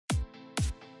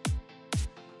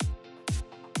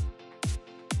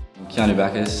Keanuu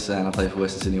Baccus and I play for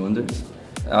Western Sydney Wanderers.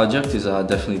 Our objectives are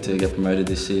definitely to get promoted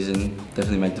this season,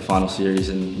 definitely make the final series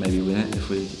and maybe win it if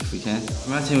we can.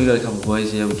 From our team we got a couple of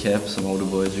boys, we kept some older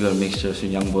boys, we got a mixture of some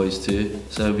young boys too,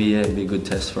 so it'll be a good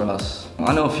test for us.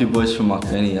 I know a few boys from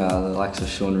Marconi, the likes of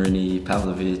Sean Rooney,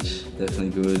 Pavlovic, definitely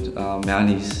good.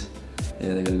 Mounties,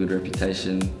 yeah, they got a good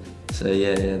reputation. So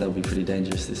yeah, they'll be pretty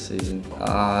dangerous this season.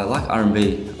 I like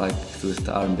R&B, like to listen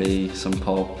to R&B, some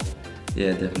pop.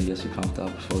 Yeah, definitely gets me pumped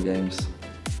up before games.